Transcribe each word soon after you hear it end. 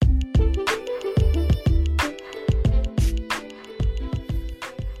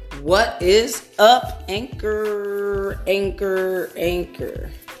What is up, Anchor?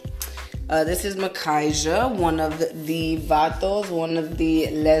 This is Makaija, one of the vatos, one of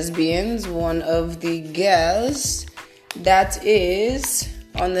the lesbians, one of the gals that is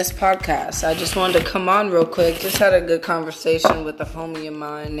on this podcast. I just wanted to come on real quick. Just had a good conversation with a homie of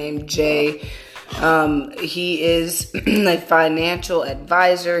mine named Jay. He is a financial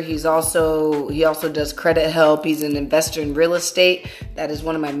advisor. He also does credit help. He's an investor in real estate. That is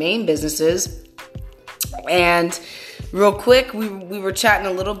one of my main businesses. And real quick, we were chatting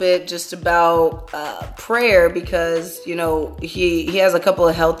a little bit just about prayer because, you know, he has a couple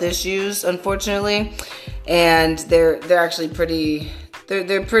of health issues, unfortunately, and they're actually pretty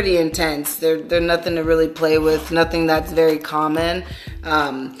intense. They're nothing to really play with, nothing that's very common.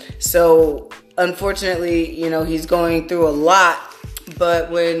 So unfortunately, you know, he's going through a lot.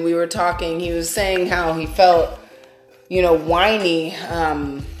 But when we were talking, he was saying how he felt, you know, whiny,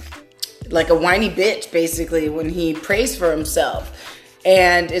 like a whiny bitch, basically, when he prays for himself.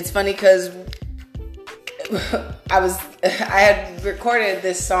 And it's funny because I had recorded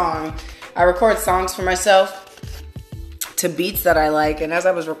this song. I record songs for myself to beats that I like. And as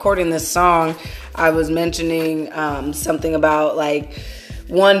I was recording this song, I was mentioning something about, like,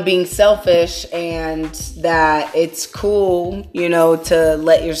 one, being selfish, and that it's cool, you know, to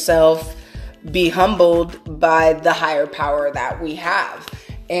let yourself be humbled by the higher power that we have.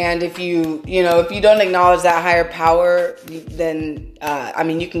 And if you don't acknowledge that higher power, then,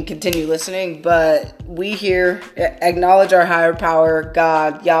 you can continue listening. But we here acknowledge our higher power,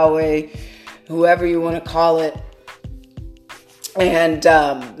 God, Yahweh, whoever you want to call it. And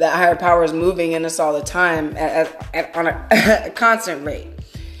that higher power is moving in us all the time on a constant rate,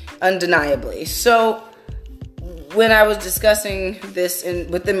 undeniably. So when I was discussing this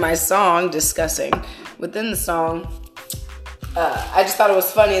within the song, I just thought it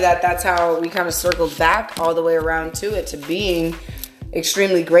was funny that that's how we kind of circled back all the way around to it, to being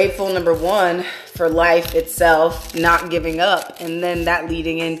extremely grateful, number one, for life itself, not giving up, and then that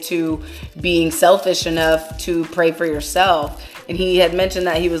leading into being selfish enough to pray for yourself. And he had mentioned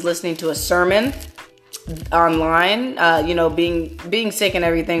that he was listening to a sermon online, being sick and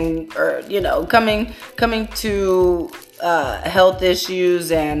everything, or, you know, coming to health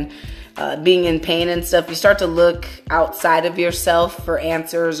issues and being in pain and stuff. You start to look outside of yourself for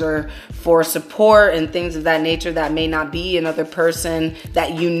answers or for support and things of that nature that may not be another person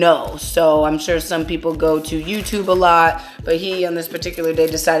that you know. So I'm sure some people go to YouTube a lot, but he on this particular day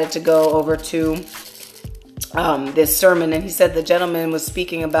decided to go over to this sermon, and he said the gentleman was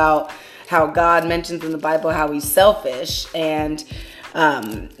speaking about how God mentions in the Bible how he's selfish, and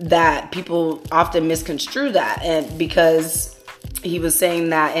that people often misconstrue that, and because he was saying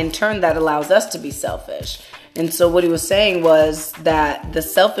that in turn that allows us to be selfish. And so what he was saying was that the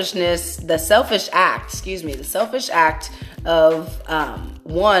selfish act of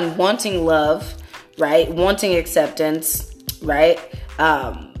one, wanting love, right, wanting acceptance, right,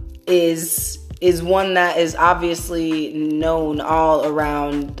 is one that is obviously known all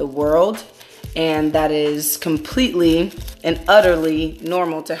around the world, and that is completely and utterly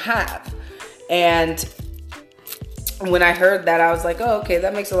normal to have. And when I heard that, I was like, oh, okay,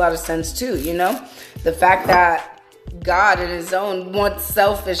 that makes a lot of sense too, you know? The fact that God in his own wants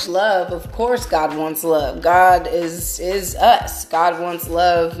selfish love. Of course God wants love. God is us. God wants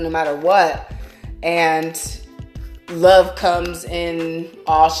love no matter what. And love comes in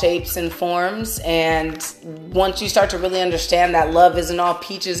all shapes and forms. And once you start to really understand that love isn't all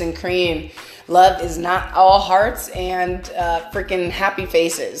peaches and cream, love is not all hearts and freaking happy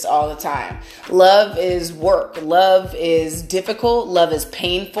faces all the time. Love is work. Love is difficult. Love is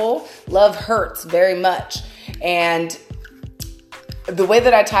painful. Love hurts very much. And the way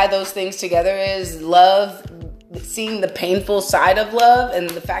that I tie those things together is love, seeing the painful side of love and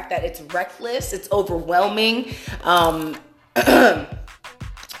the fact that it's reckless, it's overwhelming. Tying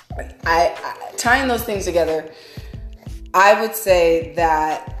those things together, I would say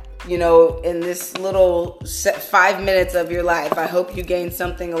that, you know, in this little 5 minutes of your life, I hope you gain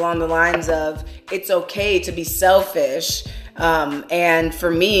something along the lines of it's okay to be selfish. And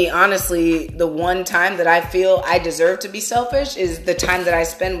for me, honestly, the one time that I feel I deserve to be selfish is the time that I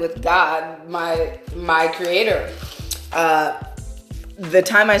spend with God, my creator. The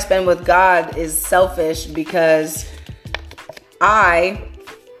time I spend with God is selfish because I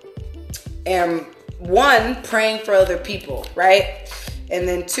am, one, praying for other people, right? And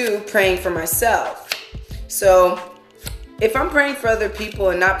then two, praying for myself. So if I'm praying for other people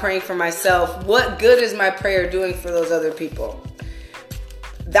and not praying for myself, what good is my prayer doing for those other people?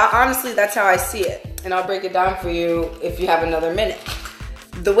 Honestly, that's how I see it. And I'll break it down for you if you have another minute.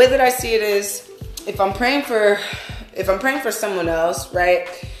 the way that I see it is, if I'm praying for someone else, right?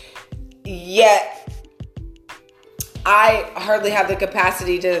 Yet I hardly have the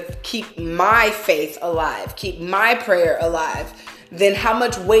capacity to keep my faith alive, keep my prayer alive, then how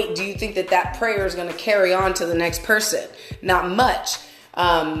much weight do you think that prayer is going to carry on to the next person? Not much.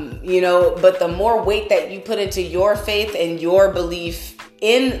 But the more weight that you put into your faith and your belief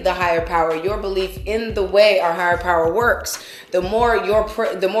in the higher power, your belief in the way our higher power works, the more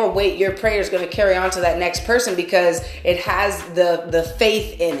weight your prayer is going to carry on to that next person, because it has the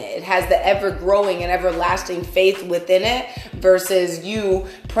faith in it. It has the ever growing and everlasting faith within it, versus you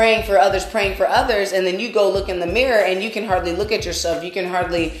praying for others, and then you go look in the mirror and you can hardly look at yourself. You can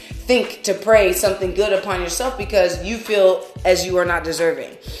hardly think to pray something good upon yourself because you feel as you are not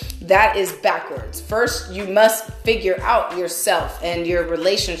deserving. That is backwards. First, you must figure out yourself and your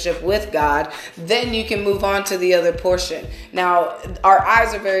relationship with God. Then you can move on to the other portion. Now, our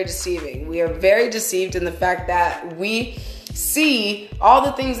eyes are very deceiving. We are very deceived in the fact that we see all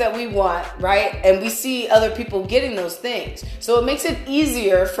the things that we want, right? And we see other people getting those things. So it makes it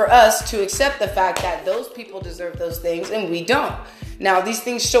easier for us to accept the fact that those people deserve those things and we don't. Now, these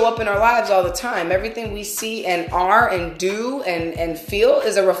things show up in our lives all the time. Everything we see and are and do and feel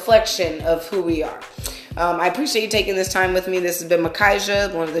is a reflection of who we are. I appreciate you taking this time with me. This has been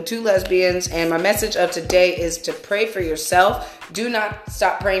Makaija, one of the two lesbians, and my message of today is to pray for yourself. Do not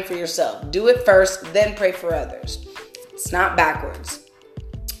stop praying for yourself. Do it first, then pray for others. It's not backwards.